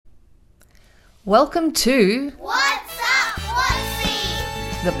Welcome to What's Up,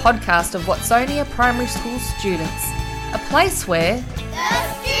 Whatsy? the podcast of Watsonia Primary School students, a place where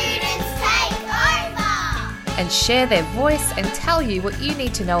The students take over. and share their voice and tell you what you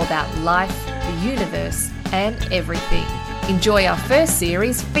need to know about life, the universe, and everything. Enjoy our first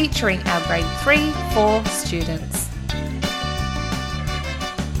series featuring our grade 3-4 students.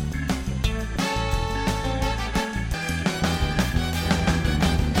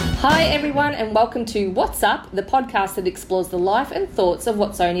 Hi everyone and welcome to What's Up, the podcast that explores the life and thoughts of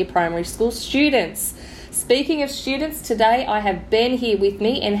Watsonia Primary School students. Speaking of students, today I have Ben here with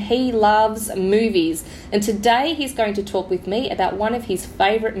me and he loves movies. And today he's going to talk with me about one of his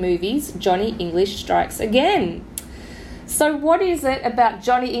favourite movies, Johnny English Strikes Again. So what is it about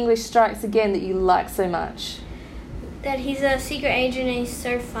Johnny English Strikes Again that you like so much? That he's a secret agent and he's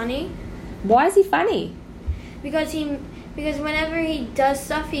so funny. Why is he funny? Because whenever he does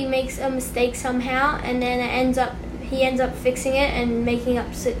stuff, he makes a mistake somehow, and then he ends up fixing it and making up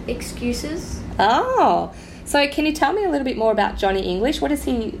excuses. Oh, so can you tell me a little bit more about Johnny English? What is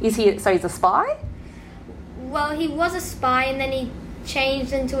he? So he's a spy? Well, he was a spy, and then he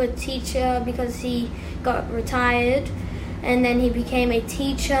changed into a teacher because he got retired, and then he became a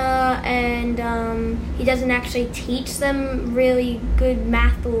teacher, and he doesn't actually teach them really good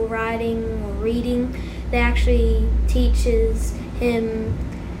math or writing or reading. They actually teaches him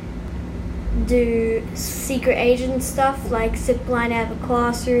do secret agent stuff like zip line out of a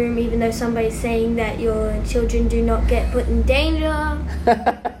classroom, even though somebody's saying that your children do not get put in danger.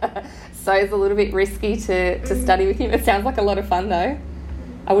 So it's a little bit risky to study with him. It sounds like a lot of fun though.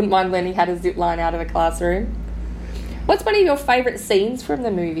 I wouldn't mind learning how to zip line out of a classroom. What's one of your favourite scenes from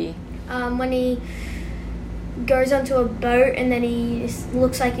the movie? When he goes onto a boat and then he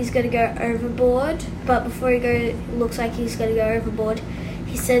looks like he's going to go overboard, but before he looks like he's going to go overboard,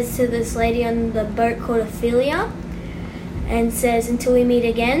 he says to this lady on the boat called Ophelia and says, "Until we meet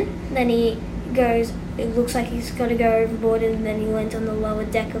again." Then he goes, it looks like he's going to go overboard, and then he lands on the lower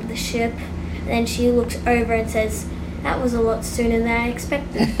deck of the ship, and then she looks over and says, "That was a lot sooner than I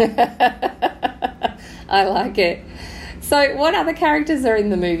expected." I like it. So what other characters are in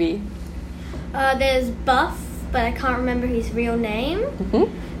the movie? There's Buff, but I can't remember his real name.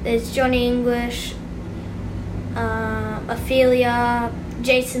 Mm-hmm. There's Johnny English, Ophelia,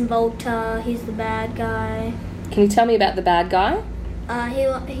 Jason Volta, he's the bad guy. Can you tell me about the bad guy?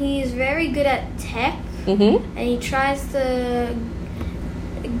 He's very good at tech, Mm-hmm. and he tries to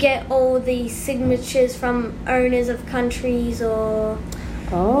get all the signatures from owners of countries or...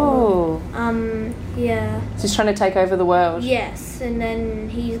 Oh. Yeah. So he's trying to take over the world. Yes, and then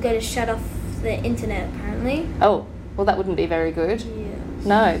he's got to shut off the internet, apparently. Oh, well that wouldn't be very good. Yeah.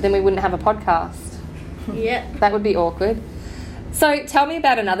 No, then we wouldn't have a podcast. Yep. That would be awkward. So tell me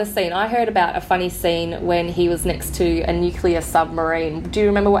about another scene. I heard about a funny scene when he was next to a nuclear submarine. Do you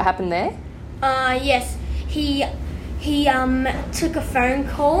remember what happened there? Yes. He took a phone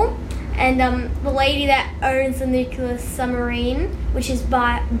call, and the lady that owns the nuclear submarine, which is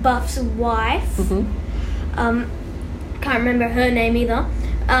by Buff's wife, can't remember her name either.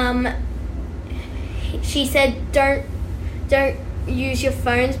 She said, "Don't use your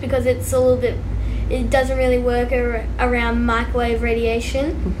phones because it's a little bit. It doesn't really work around microwave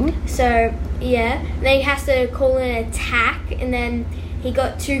radiation." Mm-hmm. So yeah, then he has to call an attack, and then he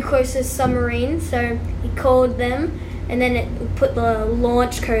got too close to the submarine, so he called them, and then it put the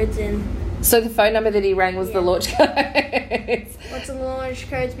launch codes in. So the phone number that he rang was the launch codes. What's the launch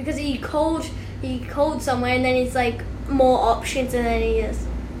codes? Because he called somewhere, and then it's like more options, and then he just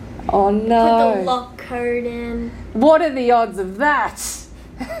Oh no. put the lock code in. What are the odds of that?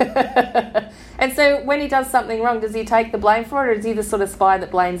 And so when he does something wrong, does he take the blame for it, or is he the sort of spy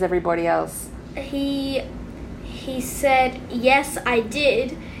that blames everybody else? He said, "Yes, I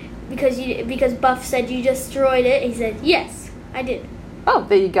did," because Buff said you destroyed it. He said, "Yes, I did." Oh,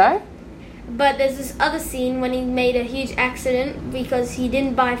 there you go. But there's this other scene when he made a huge accident because he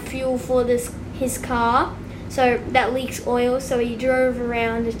didn't buy fuel for his car, so that leaks oil. So he drove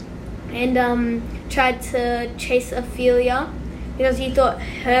around and tried to chase Ophelia because he thought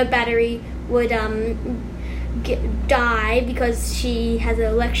her battery would die because she has an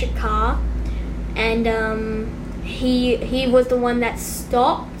electric car, and he was the one that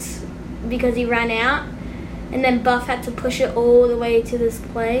stopped because he ran out, and then Buff had to push it all the way to this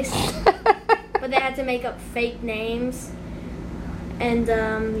place. But they had to make up fake names, and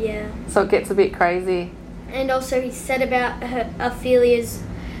yeah. So it gets a bit crazy. And also he said about Ophelia's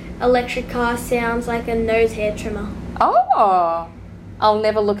electric car sounds like a nose hair trimmer. Oh, I'll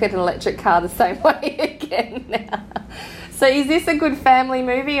never look at an electric car the same way again now. So is this a good family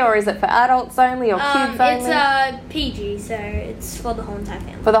movie, or is it for adults only or kids only? It's PG, so it's for the whole entire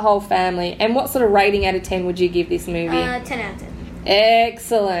family. For the whole family. And what sort of rating out of 10 would you give this movie? 10 out of 10.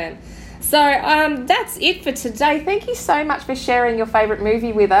 Excellent. So that's it for today. Thank you so much for sharing your favourite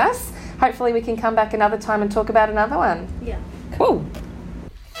movie with us. Hopefully we can come back another time and talk about another one. Yeah. Cool.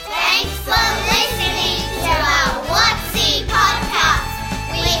 Thanks for listening to our Whatsy podcast.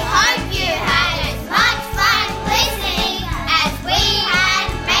 We hope you had as much fun listening as we had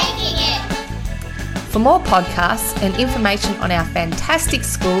making it. For more podcasts and information on our fantastic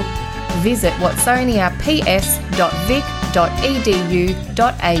school, visit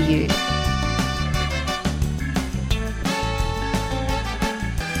watsoniaps.vic.edu.au.